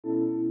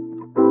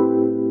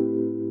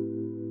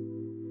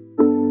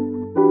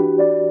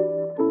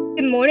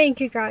morning,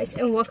 you guys,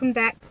 and welcome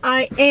back.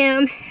 I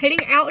am heading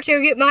out to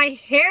get my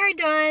hair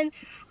done.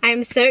 I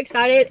am so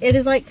excited. It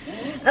is like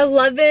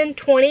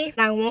 11:20.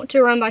 I want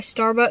to run by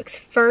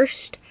Starbucks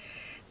first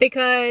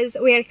because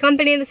we had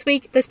company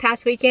this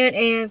past weekend,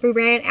 and we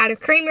ran out of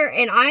creamer,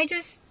 and I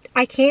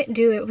can't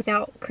do it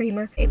without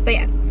creamer. But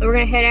yeah, we're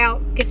gonna head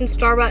out, get some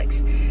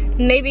Starbucks,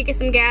 maybe get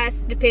some gas,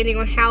 depending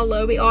on how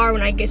low we are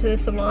when I get to the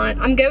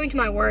salon. I'm going to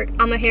my work.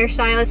 I'm a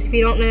hairstylist, if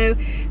you don't know.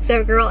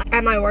 So a girl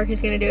at my work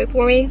is gonna do it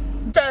for me.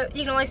 So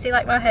you can only see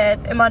like my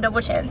head and my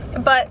double chin.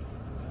 But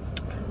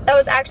that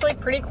was actually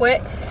pretty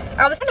quick.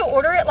 I was gonna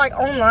order it like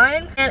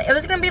online, and it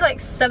was gonna be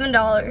like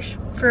 $7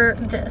 for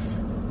this.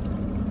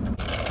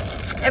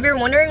 If you're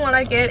wondering what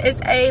I get, it's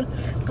a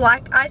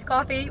black iced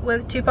coffee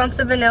with 2 pumps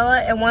of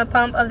vanilla and 1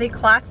 pump of the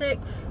classic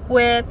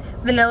with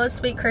vanilla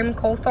sweet cream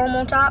cold foam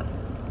on top.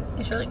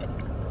 It's really good.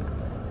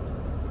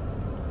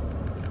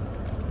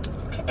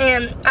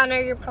 And I know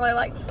you're probably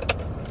like,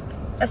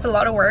 that's a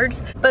lot of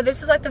words, but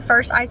this is like the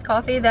first iced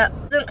coffee that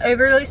isn't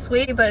overly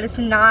sweet, but it's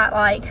not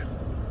like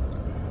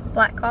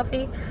black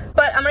coffee.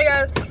 But I'm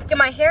gonna go get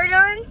my hair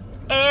done,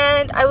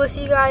 and I will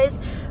see you guys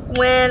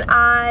when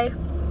I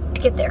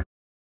get there.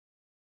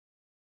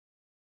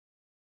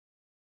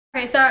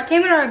 Okay, so I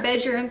came in our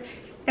bedroom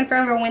in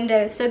front of our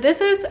window. So this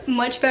is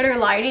much better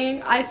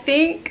lighting. I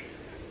think,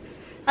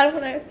 I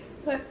don't know,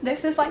 but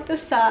this is like the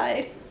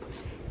side.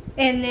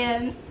 And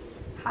then,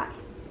 hi.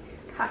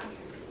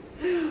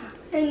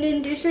 And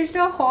then this is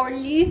the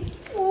Harley.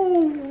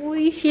 Oh,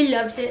 she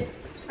loves it.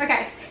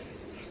 Okay,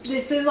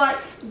 this is like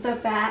the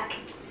back.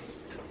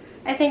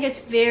 I think it's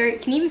very,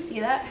 can you even see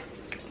that?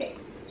 Okay,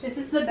 this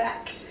is the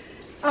back.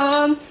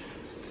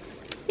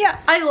 Yeah,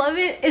 I love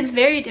it. It's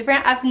very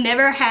different. I've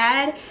never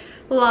had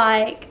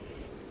like,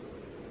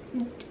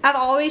 I've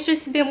always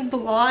just been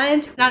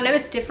blonde. And I know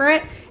it's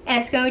different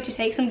and it's going to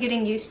take some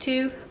getting used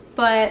to,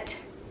 but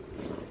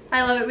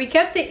I love it. We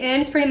kept the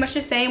ends pretty much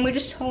the same. We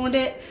just toned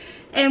it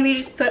and we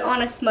just put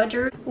on a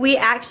smudger. We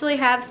actually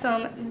have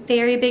some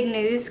very big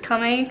news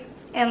coming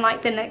in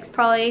like the next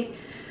probably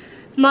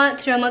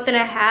month to a month and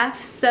a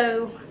half.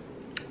 So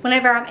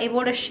whenever I'm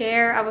able to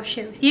share, I will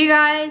share with you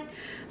guys.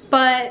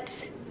 But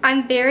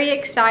I'm very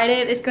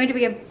excited. It's going to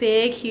be a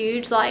big,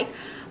 huge like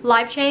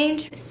life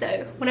change.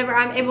 So whenever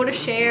I'm able to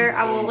share,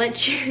 I will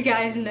let you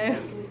guys know.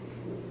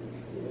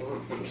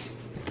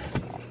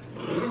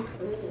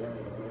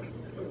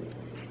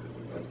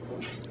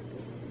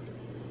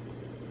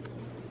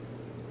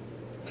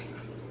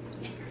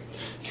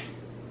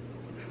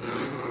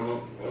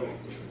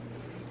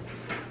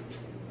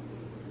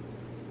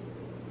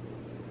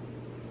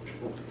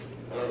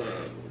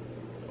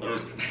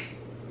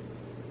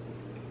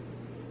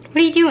 What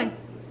are you doing,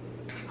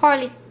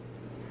 Harley?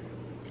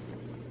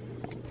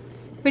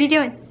 What are you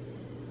doing?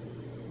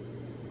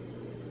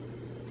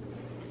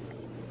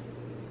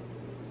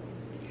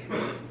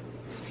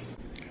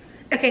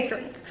 Okay,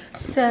 friends.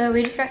 So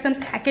we just got some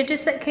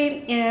packages that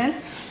came in.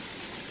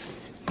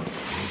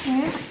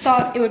 And I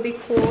thought it would be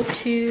cool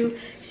to,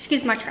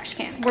 excuse my trash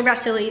can. We're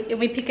about to leave and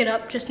we pick it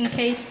up just in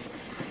case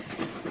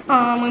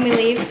when we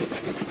leave.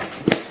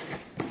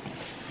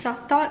 So I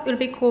thought it would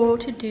be cool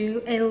to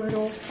do a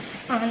little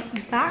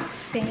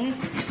unboxing.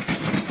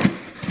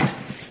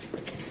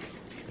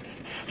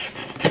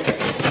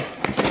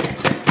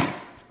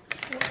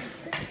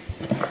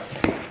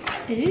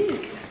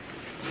 Ooh.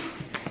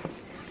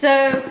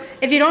 So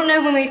if you don't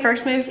know, when we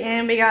first moved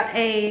in, we got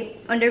a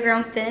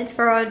underground fence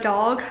for our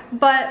dog,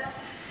 but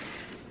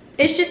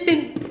it's just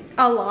been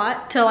a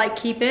lot to like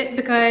keep it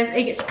because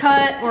it gets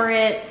cut or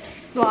it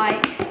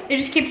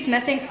just keeps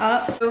messing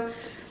up. So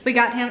we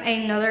got him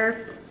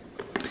another,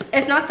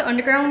 it's not the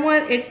underground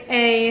one, it's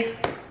a,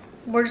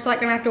 we're just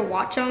like gonna have to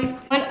watch them.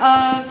 One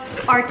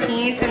of our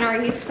teens in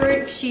our youth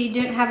group, she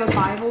didn't have a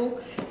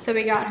Bible, so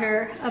we got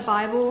her a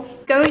Bible.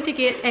 Going to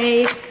get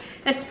a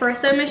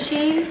espresso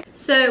machine.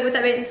 So with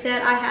that being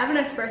said, I have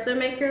an espresso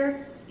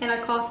maker and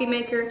a coffee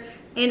maker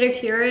and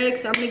a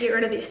Keurig. So I'm gonna get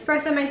rid of the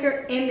espresso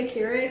maker and the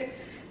Keurig.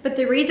 But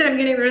the reason I'm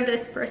getting rid of the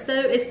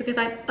espresso is because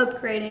I'm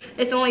upgrading.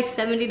 It's only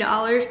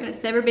 $70 and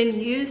it's never been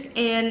used,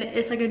 and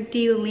it's like a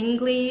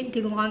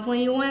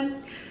DeLonghi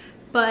one.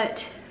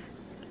 But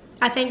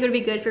I think it would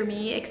be good for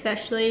me,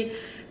 especially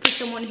for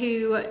someone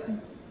who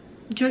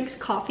drinks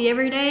coffee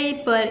every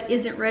day but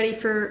isn't ready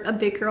for a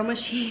big girl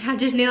machine. I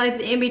just need like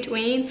the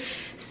in-between.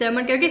 So I'm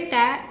gonna go get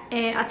that,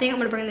 and I think I'm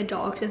gonna bring the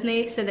dogs with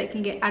me so they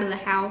can get out of the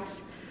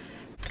house.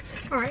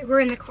 All right, we're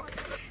in the car.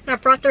 And I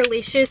brought their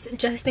leashes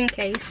just in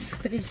case,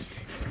 because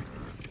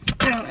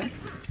I don't know.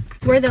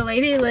 Where the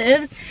lady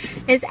lives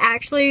is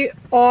actually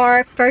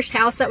our first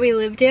house that we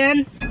lived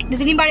in. Does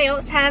anybody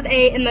else have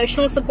a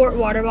emotional support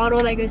water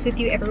bottle that goes with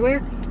you everywhere?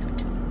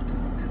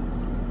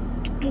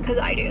 Because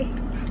I do.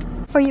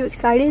 Are you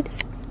excited?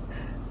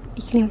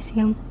 You can't even see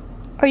them.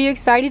 Are you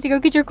excited to go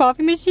get your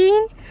coffee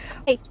machine?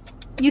 Hey,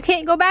 you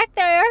can't go back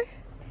there.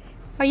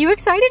 Are you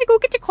excited to go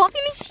get your coffee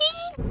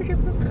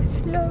machine?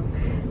 Slow.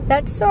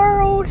 That's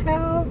our old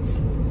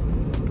house.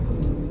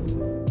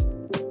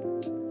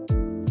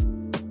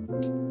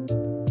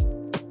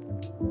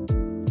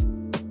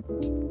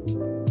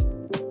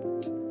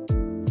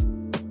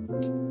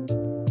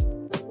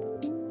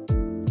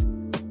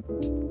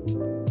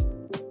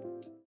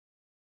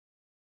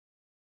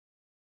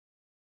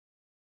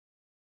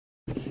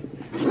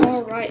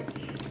 All right,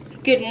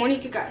 good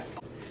morning, you guys.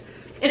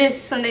 It is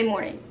Sunday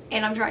morning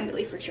and I'm trying to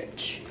leave for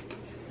church.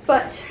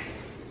 But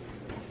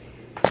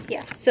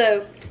yeah,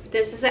 so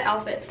this is the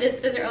outfit.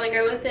 This doesn't really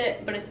go with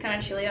it, but it's kind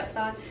of chilly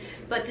outside.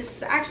 But this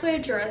is actually a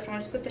dress. I'm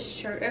just put this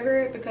shirt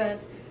over it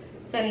because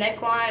the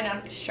neckline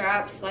and the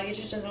straps, like, it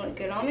just doesn't look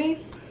good on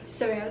me.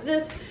 So we have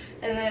this,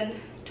 and then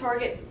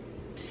Target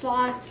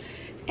slides,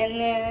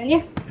 and then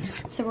yeah.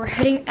 So we're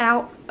heading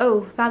out.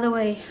 Oh, by the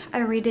way, I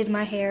redid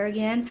my hair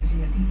again.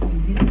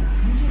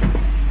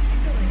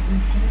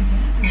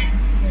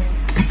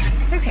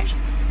 Okay.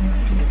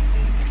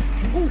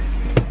 Ooh.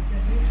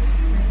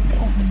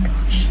 Oh my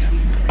gosh.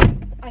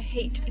 I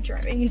hate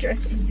driving in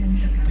dresses.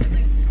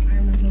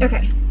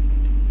 Okay.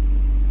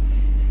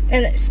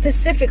 And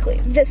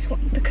specifically this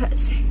one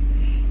because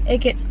it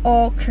gets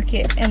all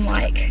crooked and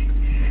like,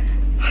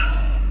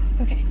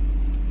 okay.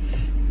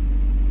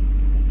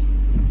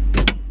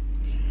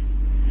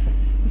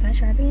 Was I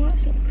driving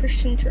last? No,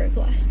 Christian drove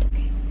last.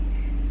 Okay.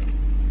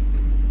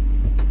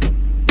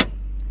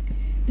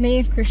 Me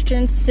and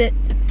Christian sit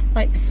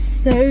like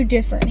so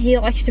different. He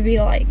likes to be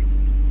like,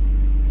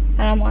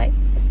 and I'm like,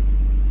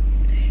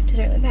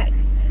 doesn't really matter.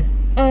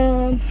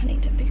 I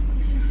need to be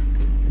closer.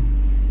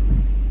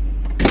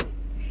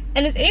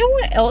 And does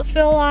anyone else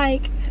feel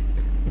like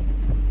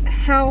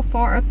how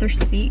far up their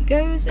seat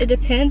goes? It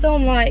depends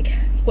on like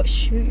what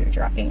shoe you're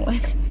driving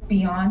with.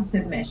 Beyond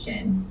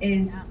submission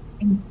is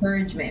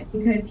encouragement,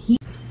 because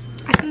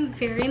I can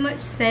very much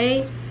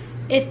say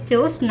it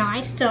feels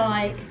nice to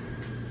like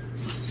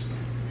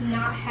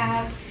not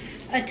have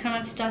a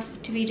ton of stuff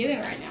to be doing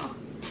right now,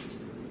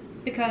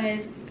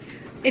 because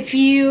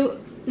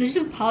this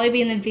will probably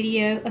be in the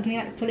video of me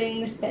like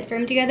putting this bed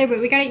frame together, but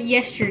we got it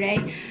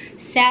yesterday,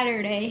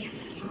 Saturday,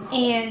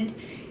 and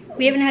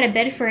we haven't had a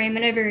bed frame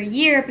in over a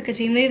year because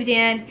we moved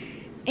in,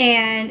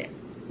 and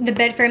the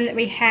bed frame that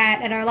we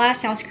had at our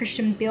last house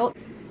Christian built,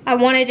 I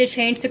wanted to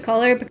change the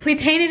color, but we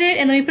painted it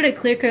and then we put a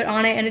clear coat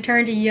on it and it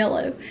turned to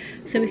yellow,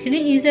 so we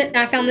couldn't use it. And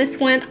I found this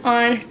one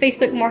on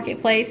Facebook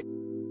Marketplace.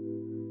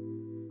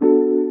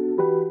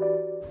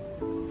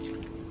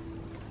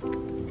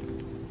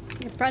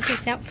 I brought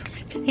this out for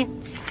my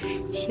plants.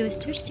 She was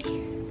thirsty.